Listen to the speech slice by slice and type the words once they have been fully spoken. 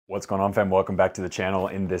What's going on, fam? Welcome back to the channel.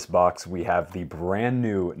 In this box, we have the brand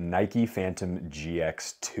new Nike Phantom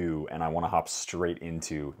GX2, and I want to hop straight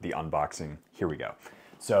into the unboxing. Here we go.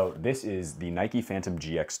 So this is the Nike Phantom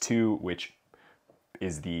GX2, which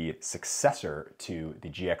is the successor to the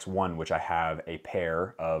GX1, which I have a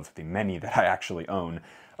pair of the many that I actually own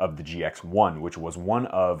of the GX1, which was one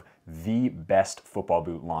of the best football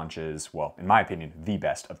boot launches, well, in my opinion, the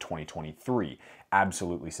best of 2023.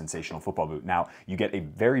 Absolutely sensational football boot. Now, you get a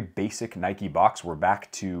very basic Nike box. We're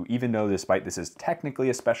back to, even though despite this is technically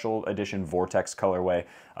a special edition Vortex colorway,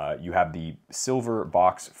 you have the silver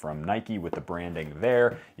box from Nike with the branding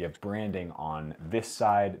there. You have branding on this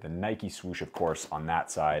side, the Nike swoosh, of course, on that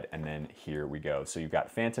side, and then here we go. So you've got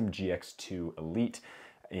Phantom GX2 Elite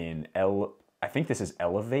in I think this is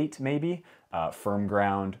Elevate maybe, firm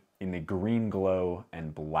ground in the green glow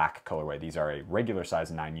and black colorway. These are a regular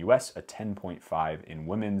size 9 US, a 10.5 in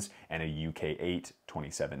women's, and a UK 8,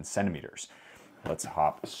 27 centimeters. Let's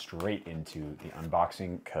hop straight into the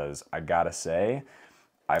unboxing because I gotta say,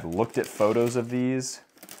 I've looked at photos of these.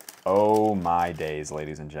 Oh my days,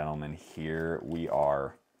 ladies and gentlemen, here we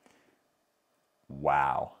are.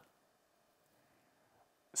 Wow.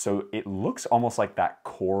 So it looks almost like that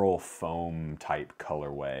coral foam type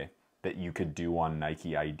colorway that you could do on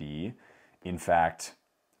Nike ID. In fact,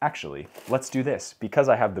 actually, let's do this. Because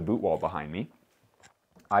I have the boot wall behind me,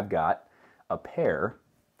 I've got a pair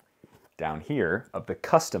down here of the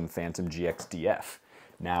custom Phantom GXDF.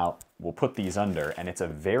 Now, we'll put these under, and it's a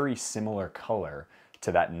very similar color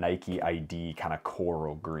to that Nike ID kind of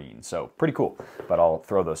coral green. So pretty cool, but I'll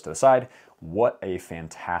throw those to the side. What a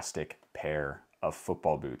fantastic pair of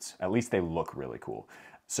football boots. At least they look really cool.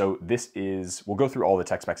 So this is, we'll go through all the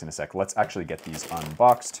tech specs in a sec. Let's actually get these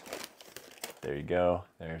unboxed. There you go.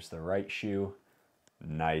 There's the right shoe.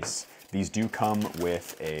 Nice. These do come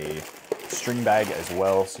with a string bag as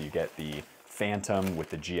well. So you get the Phantom with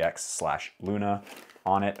the GX/Luna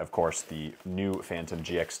on it. Of course, the new Phantom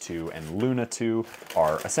GX2 and Luna 2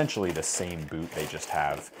 are essentially the same boot. They just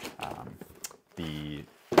have the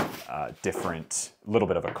different, little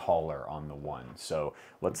bit of a collar on the one. So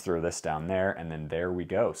let's throw this down there, and then there we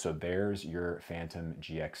go. So there's your Phantom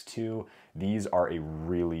GX2. These are a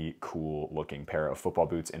really cool looking pair of football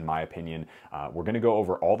boots, in my opinion. We're gonna go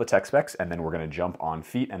over all the tech specs, and then we're gonna jump on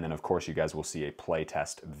feet, and then of course you guys will see a play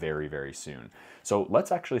test very, very soon. So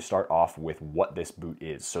let's actually start off with what this boot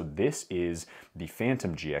is. So this is the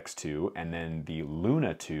Phantom GX2, and then the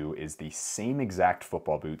Luna 2 is the same exact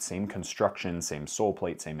football boot, same construction, same sole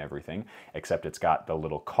plate, same everything, except it's got the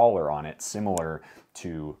little collar on it, similar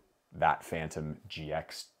to that Phantom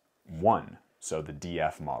GX1. So the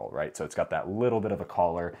DF model, right? So it's got that little bit of a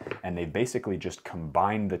collar, and they basically just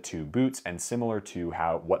combined the two boots, and similar to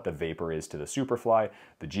what the Vapor is to the Superfly,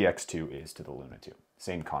 the GX2 is to the Luna 2.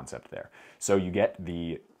 Same concept there. So you get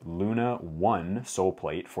the Luna 1 sole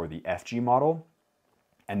plate for the FG model,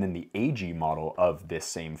 and then the AG model of this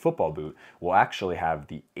same football boot will actually have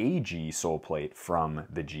the AG sole plate from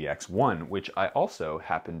the GX1, which I also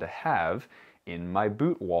happen to have in my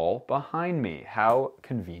boot wall behind me. How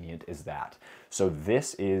convenient is that? So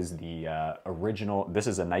this is the original, this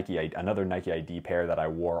is another Nike ID pair that I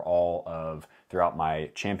wore all of throughout my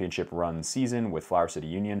championship run season with Flower City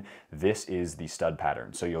Union. This is the stud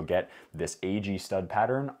pattern. So you'll get this AG stud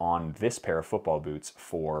pattern on this pair of football boots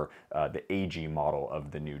for the AG model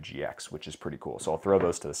of the new GX, which is pretty cool. So I'll throw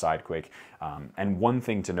those to the side quick. And one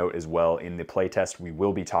thing to note as well, in the playtest, we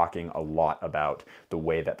will be talking a lot about the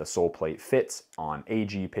way that the sole plate fits on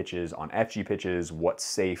AG pitches, on FG pitches, what's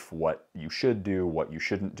safe, what you should do, what you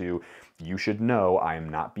shouldn't do. You should know I am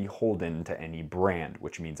not beholden to any brand,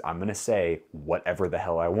 which means I'm gonna say whatever the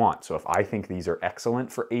hell I want. So if I think these are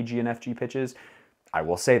excellent for AG and FG pitches, I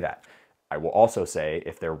will say that. I will also say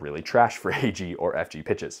if they're really trash for AG or FG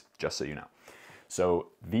pitches, just so you know. So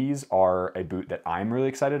these are a boot that I'm really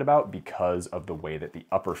excited about because of the way that the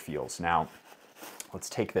upper feels. Now,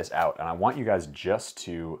 let's take this out, and I want you guys just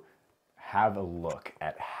to have a look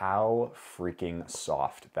at how freaking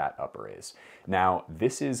soft that upper is. Now,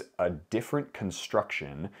 this is a different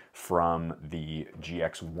construction from the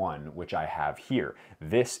GX1, which I have here.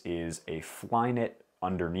 This is a Flyknit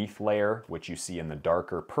underneath layer, which you see in the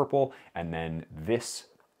darker purple, and then this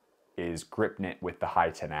is grip knit with the high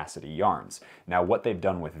tenacity yarns. Now what they've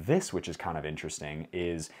done with this, which is kind of interesting,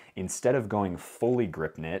 is instead of going fully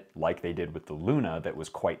grip knit like they did with the Luna that was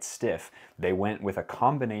quite stiff, they went with a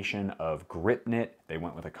combination of grip knit, they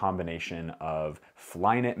went with a combination of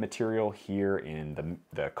Flyknit material here in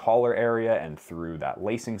the collar area and through that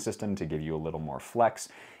lacing system to give you a little more flex,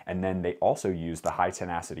 and then they also used the high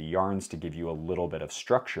tenacity yarns to give you a little bit of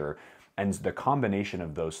structure. And the combination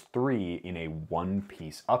of those three in a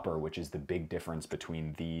one-piece upper, which is the big difference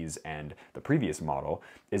between these and the previous model,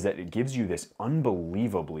 is that it gives you this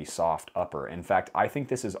unbelievably soft upper. In fact, I think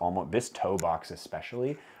this is almost, this toe box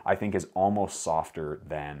especially, I think is almost softer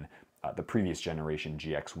than the previous generation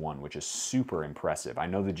GX1, which is super impressive. I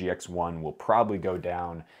know the GX1 will probably go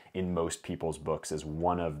down in most people's books as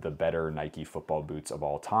one of the better Nike football boots of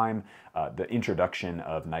all time. The introduction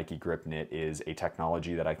of Nike Grip Knit is a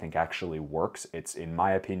technology that I think actually works. It's, in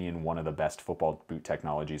my opinion, one of the best football boot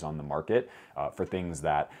technologies on the market for things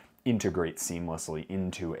that integrate seamlessly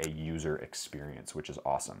into a user experience, which is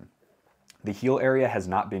awesome. The heel area has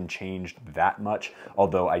not been changed that much,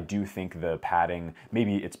 although I do think the padding,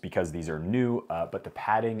 maybe it's because these are new, but the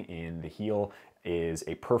padding in the heel is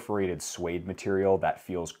a perforated suede material that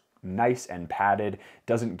feels nice and padded.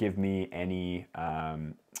 Doesn't give me any,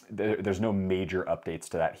 there's no major updates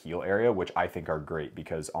to that heel area, which I think are great,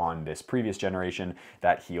 because on this previous generation,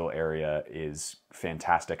 that heel area is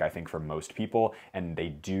fantastic, I think, for most people, and they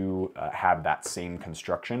do have that same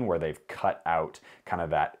construction where they've cut out kind of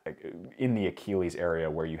that in the Achilles area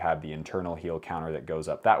where you have the internal heel counter that goes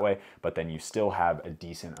up that way, but then you still have a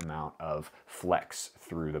decent amount of flex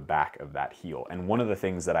through the back of that heel. And one of the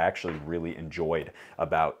things that I actually really enjoyed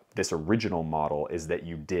about this original model is that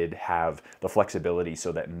you did have the flexibility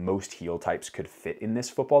so that most heel types could fit in this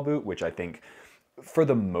football boot, which I think for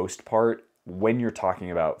the most part, when you're talking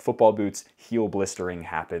about football boots, heel blistering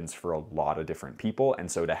happens for a lot of different people. And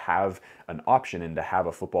so to have an option and to have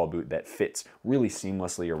a football boot that fits really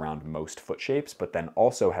seamlessly around most foot shapes, but then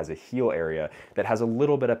also has a heel area that has a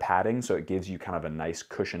little bit of padding, so it gives you kind of a nice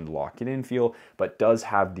cushioned lock-it-in feel, but does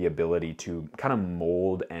have the ability to kind of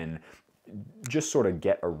mold and just sort of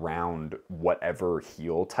get around whatever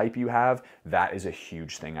heel type you have. That is a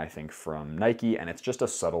huge thing, I think, from Nike, and it's just a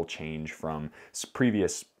subtle change from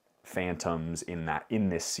previous Phantoms in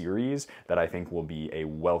this series that I think will be a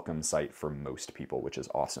welcome sight for most people, which is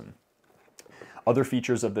awesome. Other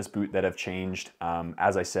features of this boot that have changed,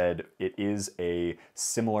 as I said, it is a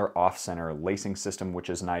similar off-center lacing system,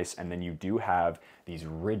 which is nice, and then you do have these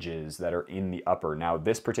ridges that are in the upper. Now,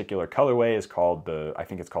 this particular colorway is called I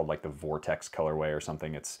think it's called like the Vortex colorway or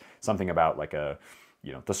something. It's something about like a,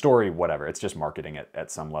 you know, the story, whatever. It's just marketing at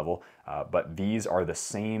some level. But these are the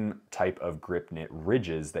same type of grip knit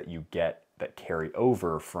ridges that you get that carry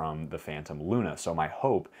over from the Phantom Luna. So my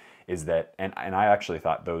hope is that, and I actually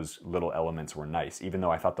thought those little elements were nice, even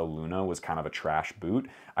though I thought the Luna was kind of a trash boot,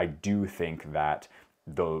 I do think that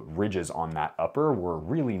the ridges on that upper were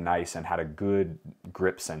really nice and had a good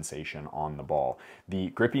grip sensation on the ball. The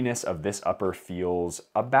grippiness of this upper feels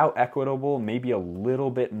about equitable, maybe a little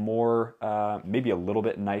bit more, maybe a little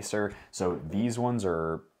bit nicer. So these ones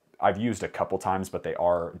are, I've used a couple times, but they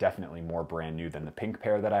are definitely more brand new than the pink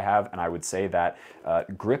pair that I have. And I would say that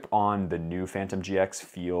grip on the new Phantom GX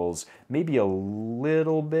feels maybe a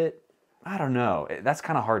little bit, I don't know, that's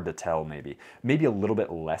kind of hard to tell maybe. Maybe a little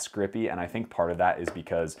bit less grippy, and I think part of that is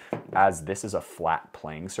because as this is a flat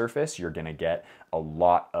playing surface, you're gonna get a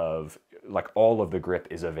lot of, like all of the grip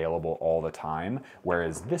is available all the time,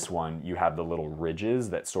 whereas this one, you have the little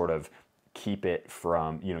ridges that sort of keep it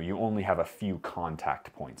from, you know, you only have a few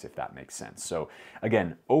contact points, if that makes sense. So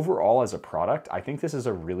again, overall as a product, I think this is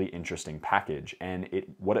a really interesting package, and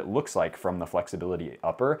what it looks like from the flexibility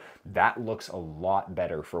upper, that looks a lot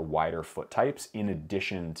better for wider foot types, in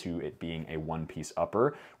addition to it being a one-piece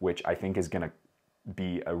upper, which I think is gonna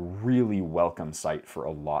be a really welcome sight for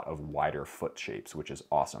a lot of wider foot shapes, which is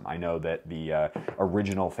awesome. I know that the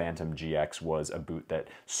original Phantom GX was a boot that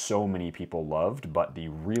so many people loved, but the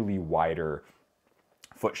really wider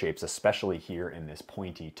foot shapes, especially here in this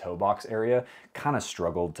pointy toe box area, kind of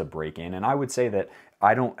struggled to break in. And I would say that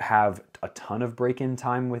I don't have a ton of break-in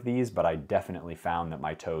time with these, but I definitely found that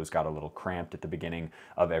my toes got a little cramped at the beginning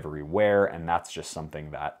of every wear, and that's just something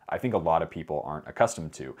that I think a lot of people aren't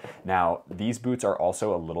accustomed to. Now, these boots are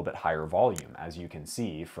also a little bit higher volume, as you can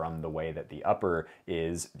see from the way that the upper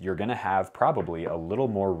is. You're gonna have probably a little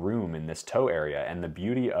more room in this toe area, and the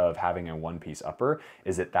beauty of having a one-piece upper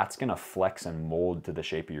is that that's gonna flex and mold to the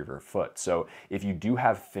shape of your foot. So if you do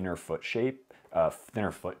have thinner foot shape,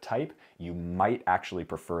 thinner foot type, you might actually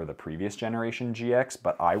prefer the previous generation GX,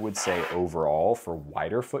 but I would say overall for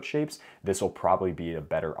wider foot shapes, this will probably be a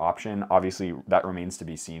better option. Obviously, that remains to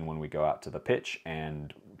be seen when we go out to the pitch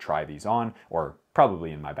and try these on, or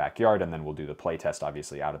probably in my backyard, and then we'll do the play test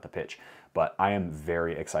obviously out at the pitch. But I am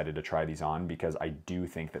very excited to try these on because I do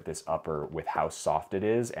think that this upper, with how soft it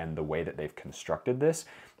is and the way that they've constructed this,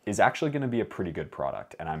 is actually going to be a pretty good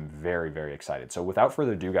product, and I'm very, very excited. So without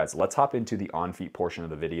further ado, guys, let's hop into the on-feet portion of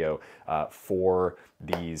the video for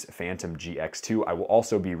these Phantom GX2. I will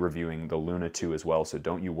also be reviewing the Luna 2 as well, so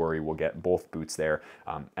don't you worry, we'll get both boots there.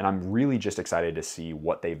 And I'm really just excited to see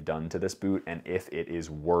what they've done to this boot and if it is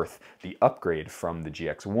worth the upgrade from the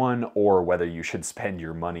GX1, or whether you should spend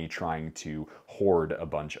your money trying to hoard a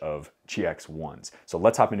bunch of GX1s. So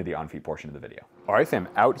let's hop into the on-feet portion of the video. All right, fam,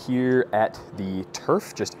 out here at the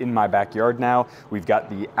turf, just in my backyard now, we've got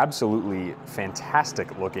the absolutely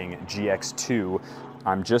fantastic looking GX2.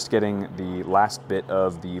 I'm just getting the last bit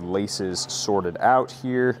of the laces sorted out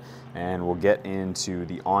here, and we'll get into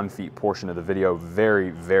the on-feet portion of the video. Very,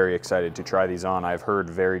 very excited to try these on. I've heard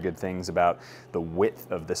very good things about the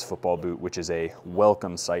width of this football boot, which is a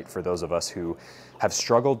welcome sight for those of us who have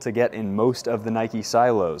struggled to get in most of the Nike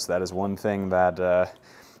silos. That is one thing that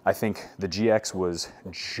I think the GX was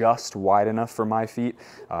just wide enough for my feet,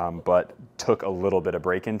 but took a little bit of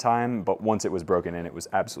break-in time. But once it was broken in, it was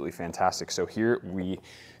absolutely fantastic. So here we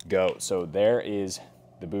go. So there is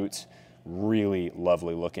the boots. Really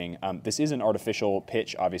lovely looking. This is an artificial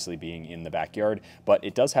pitch, obviously being in the backyard, but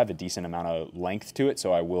it does have a decent amount of length to it,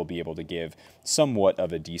 so I will be able to give somewhat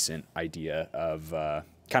of a decent idea of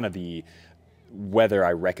kind of whether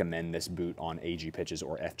I recommend this boot on AG pitches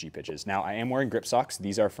or FG pitches. Now, I am wearing grip socks.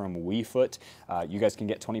 These are from WeFoot. You guys can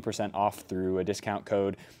get 20% off through a discount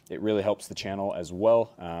code. It really helps the channel as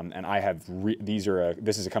well. And I have,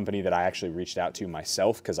 this is a company that I actually reached out to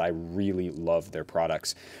myself because I really love their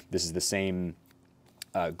products. This is the same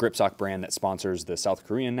grip sock brand that sponsors the South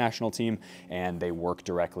Korean national team, and they work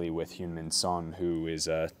directly with Heung-min Son, who is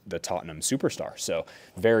the Tottenham superstar. So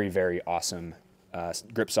very, very awesome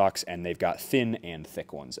grip socks, and they've got thin and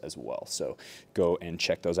thick ones as well. So go and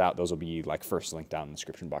check those out. Those will be like first link down in the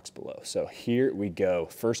description box below. So here we go.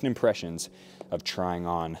 First impressions of trying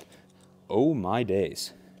on. Oh my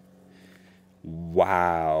days.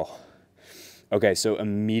 Wow. Okay, so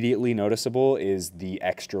immediately noticeable is the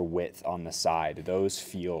extra width on the side. Those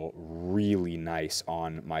feel really nice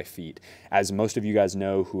on my feet. As most of you guys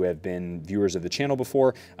know who have been viewers of the channel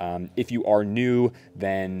before, if you are new,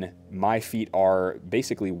 then my feet are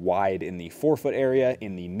basically wide in the forefoot area,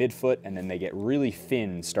 in the midfoot, and then they get really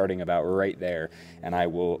thin starting about right there. And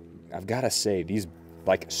I've gotta say, these,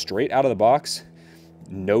 like, straight out of the box,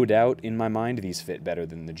 no doubt in my mind, these fit better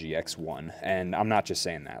than the GX1. And I'm not just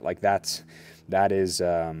saying that. Like,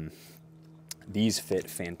 these fit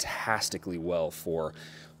fantastically well for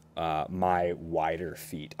my wider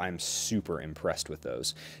feet. I'm super impressed with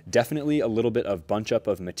those. Definitely a little bit of bunch up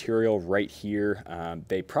of material right here.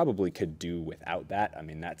 They probably could do without that. I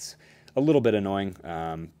mean, that's a little bit annoying,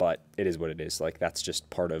 but it is what it is. Like, that's just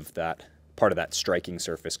part of that striking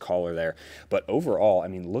surface collar there. But overall, I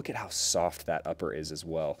mean, look at how soft that upper is as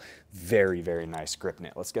well. Very, very nice grip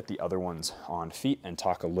knit. Let's get the other ones on feet and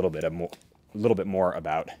talk a little bit more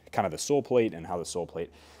about kind of the sole plate and how the sole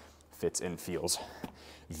plate fits and feels.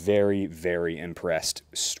 Very, very impressed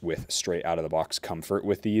with straight out of the box comfort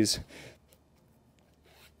with these.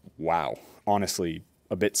 Wow, honestly,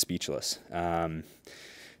 a bit speechless.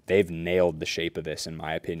 They've nailed the shape of this, in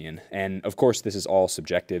my opinion. And of course, this is all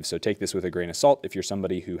subjective, so take this with a grain of salt. If you're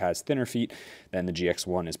somebody who has thinner feet, then the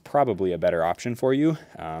GX1 is probably a better option for you.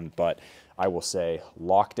 But I will say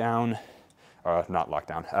lockdown, not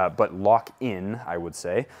lockdown, but lock in, I would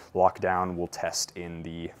say. Lockdown will test in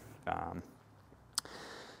the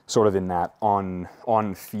sort of in that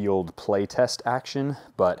on-field play test action,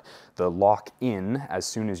 but the lock in, as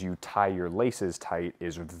soon as you tie your laces tight,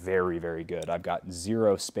 is very, very good. I've got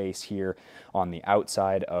zero space here on the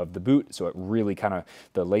outside of the boot, so it really kind of,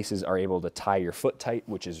 the laces are able to tie your foot tight,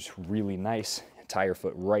 which is really nice. Tie your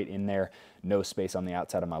foot right in there. No space on the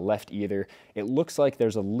outside of my left either. It looks like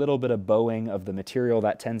there's a little bit of bowing of the material.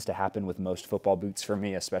 That tends to happen with most football boots for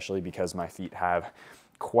me, especially because my feet have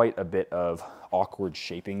quite a bit of awkward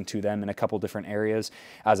shaping to them in a couple different areas.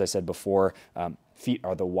 As I said before, feet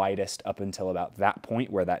are the widest up until about that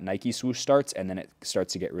point where that Nike swoosh starts, and then it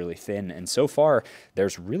starts to get really thin. And so far,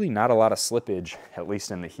 there's really not a lot of slippage, at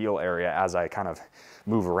least in the heel area, as I kind of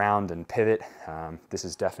move around and pivot. This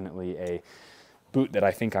is definitely a boot that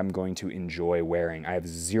I think I'm going to enjoy wearing. I have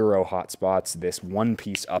zero hot spots. This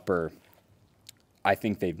one-piece upper, I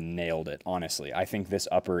think they've nailed it, honestly. I think this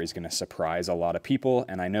upper is going to surprise a lot of people,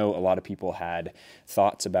 and I know a lot of people had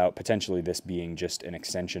thoughts about potentially this being just an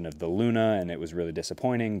extension of the Luna, and it was really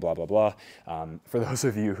disappointing, blah, blah, blah. For those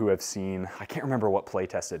of you who have seen, I can't remember what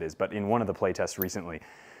playtest it is, but in one of the playtests recently,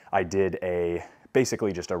 I did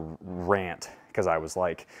basically just a rant, because I was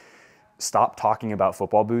like, stop talking about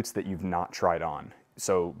football boots that you've not tried on.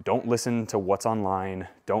 So don't listen to what's online.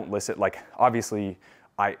 Don't listen, like, obviously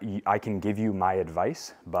I can give you my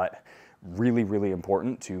advice, but really, really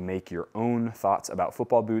important to make your own thoughts about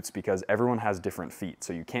football boots because everyone has different feet.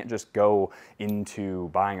 So you can't just go into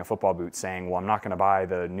buying a football boot saying, well, I'm not gonna buy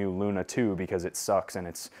the new Luna 2 because it sucks and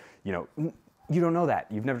it's, you know, you don't know that.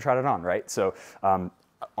 You've never tried it on, right? So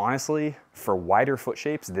honestly, for wider foot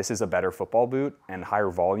shapes, this is a better football boot, and higher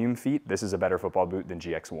volume feet, this is a better football boot than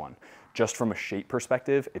GX1. Just from a shape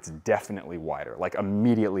perspective, it's definitely wider. Like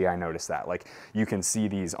immediately I noticed that. Like you can see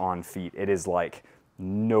these on feet. It is like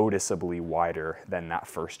noticeably wider than that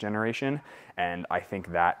first generation, and I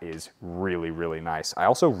think that is really, really nice. I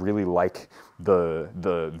also really like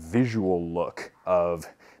the visual look of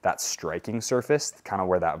that striking surface, kind of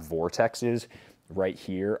where that vortex is right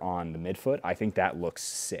here on the midfoot. I think that looks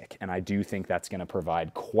sick, and I do think that's going to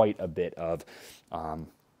provide quite a bit of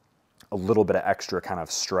a little bit of extra kind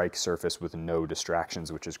of strike surface with no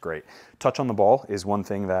distractions, which is great. Touch on the ball is one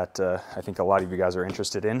thing that I think a lot of you guys are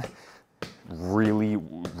interested in. Really,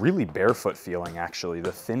 really barefoot feeling actually.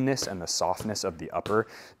 The thinness and the softness of the upper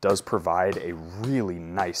does provide a really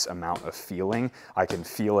nice amount of feeling. I can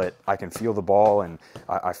feel it, I can feel the ball, and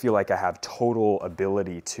I feel like I have total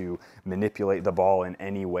ability to manipulate the ball in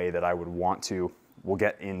any way that I would want to. We'll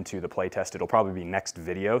get into the playtest. It'll probably be next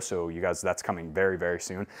video, so you guys, that's coming very, very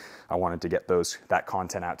soon. I wanted to get that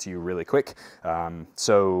content out to you really quick.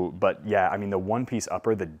 But yeah, I mean, the one-piece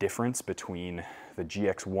upper, the difference between the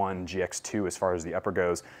GX1, GX2 as far as the upper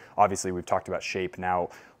goes, obviously we've talked about shape. Now,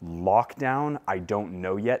 lockdown, I don't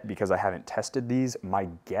know yet because I haven't tested these. My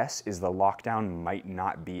guess is the lockdown might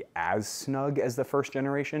not be as snug as the first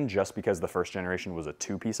generation, just because the first generation was a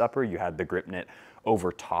two-piece upper. You had the grip knit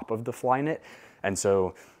over top of the fly knit. And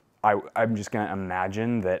so I'm just gonna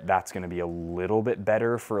imagine that that's gonna be a little bit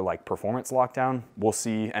better for like performance lockdown. We'll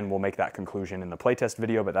see, and we'll make that conclusion in the playtest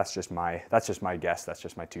video, but that's just my guess, that's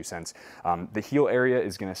just my 2 cents. The heel area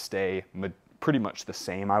is gonna stay pretty much the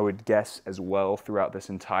same, I would guess, as well throughout this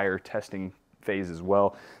entire testing phase as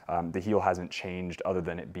well. The heel hasn't changed other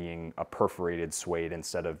than it being a perforated suede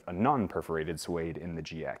instead of a non-perforated suede in the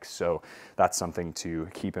GX. So that's something to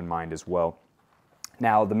keep in mind as well.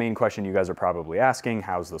 Now, the main question you guys are probably asking,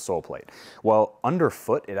 how's the sole plate? Well,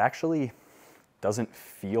 underfoot, it actually doesn't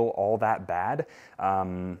feel all that bad.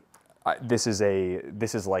 This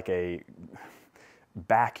is like a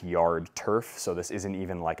backyard turf, so this isn't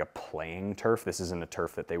even like a playing turf. This isn't a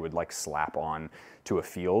turf that they would like slap on to a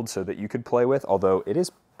field so that you could play with, although it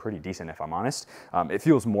is pretty decent if I'm honest. It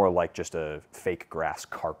feels more like just a fake grass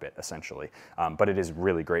carpet essentially, but it is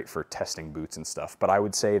really great for testing boots and stuff. But I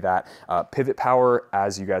would say that pivot power,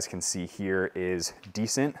 as you guys can see here, is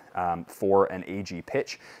decent for an AG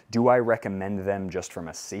pitch. Do I recommend them just from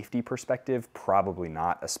a safety perspective? Probably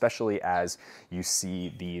not, especially as you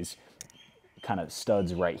see these kind of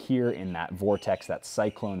studs right here in that vortex, that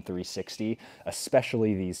Cyclone 360,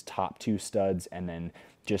 especially these top 2 studs, and then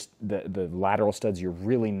just the lateral studs. You're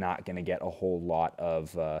really not going to get a whole lot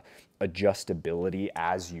of adjustability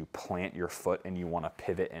as you plant your foot and you want to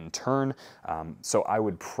pivot and turn. So I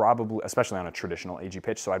would probably, especially on a traditional AG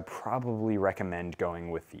pitch, so I'd probably recommend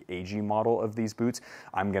going with the AG model of these boots.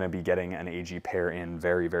 I'm going to be getting an AG pair in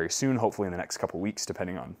very, very soon, hopefully in the next couple weeks,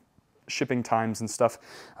 depending on shipping times and stuff.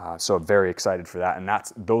 So I'm very excited for that. And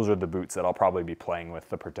those are the boots that I'll probably be playing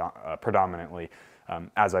with predominantly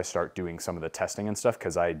as I start doing some of the testing and stuff,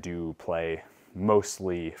 because I do play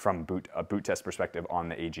mostly from a boot test perspective on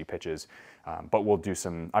the AG pitches. But we'll do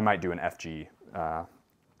I might do an FG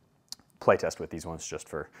play test with these ones just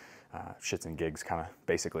for shits and gigs, kind of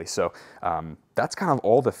basically. So that's kind of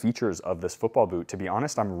all the features of this football boot. To be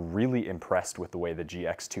honest, I'm really impressed with the way the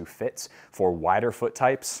GX2 fits. For wider foot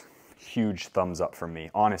types, huge thumbs up from me,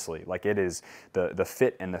 honestly. Like, it is, the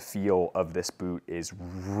fit and the feel of this boot is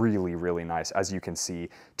really, really nice. As you can see,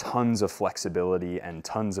 tons of flexibility and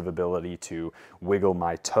tons of ability to wiggle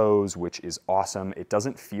my toes, which is awesome. It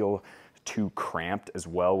doesn't feel too cramped as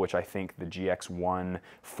well, which I think the GX1,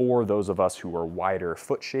 for those of us who are wider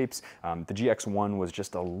foot shapes, the GX1 was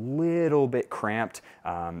just a little bit cramped.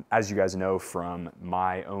 As you guys know from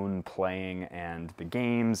my own playing and the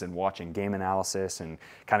games and watching game analysis and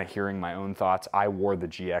kind of hearing my own thoughts, I wore the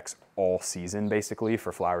GX all season basically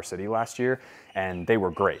for Flower City last year, and they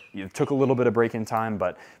were great. It took a little bit of break in time,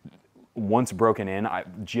 but once broken in,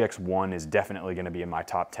 GX1 is definitely going to be in my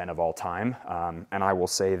top 10 of all time. And I will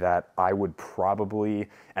say that I would probably,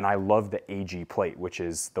 and I love the AG plate, which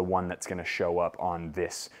is the one that's going to show up on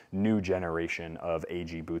this new generation of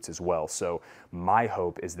AG boots as well. So my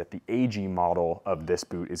hope is that the AG model of this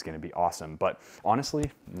boot is going to be awesome. But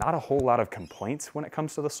honestly, not a whole lot of complaints when it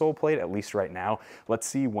comes to the sole plate, at least right now. Let's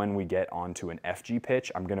see when we get onto an FG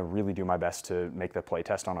pitch. I'm going to really do my best to make the play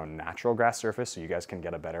test on a natural grass surface so you guys can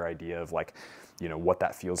get a better idea of, like, you know, what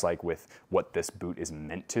that feels like with what this boot is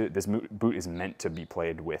meant to. This boot is meant to be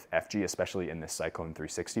played with FG, especially in this Cyclone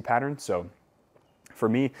 360 pattern. So for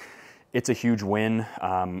me, it's a huge win,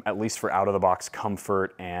 at least for out-of-the-box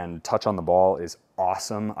comfort, and touch on the ball is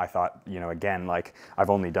awesome. I thought, you know, again, like, I've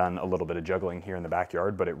only done a little bit of juggling here in the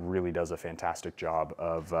backyard, but it really does a fantastic job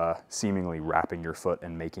of seemingly wrapping your foot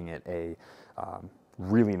and making it a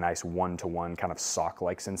really nice one-to-one kind of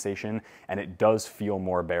sock-like sensation, and it does feel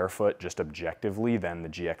more barefoot just objectively than the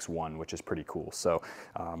GX1, which is pretty cool. So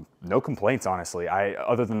no complaints, honestly,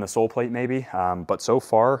 other than the sole plate maybe, but so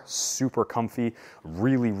far super comfy,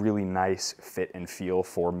 really, really nice fit and feel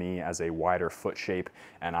for me as a wider foot shape,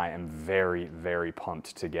 and I am very, very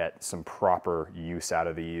pumped to get some proper use out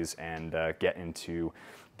of these and get into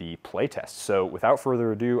the playtest. So without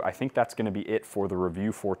further ado, I think that's going to be it for the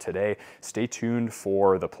review for today. Stay tuned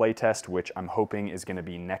for the playtest, which I'm hoping is going to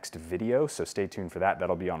be next video. So stay tuned for that.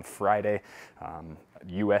 That'll be on Friday,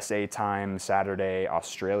 USA time, Saturday,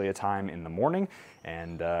 Australia time in the morning.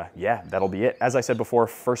 And yeah, that'll be it. As I said before,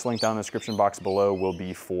 first link down in the description box below will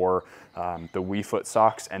be for the WeFoot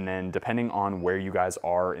socks. And then depending on where you guys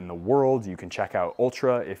are in the world, you can check out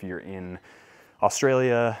Ultra if you're in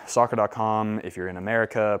Australia, soccer.com if you're in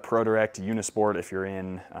America, ProDirect, Unisport if you're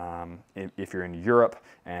in Europe,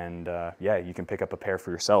 and yeah, you can pick up a pair for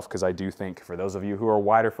yourself, because I do think for those of you who are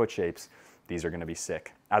wider foot shapes, these are going to be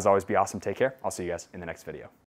sick. As always, be awesome. Take care. I'll see you guys in the next video.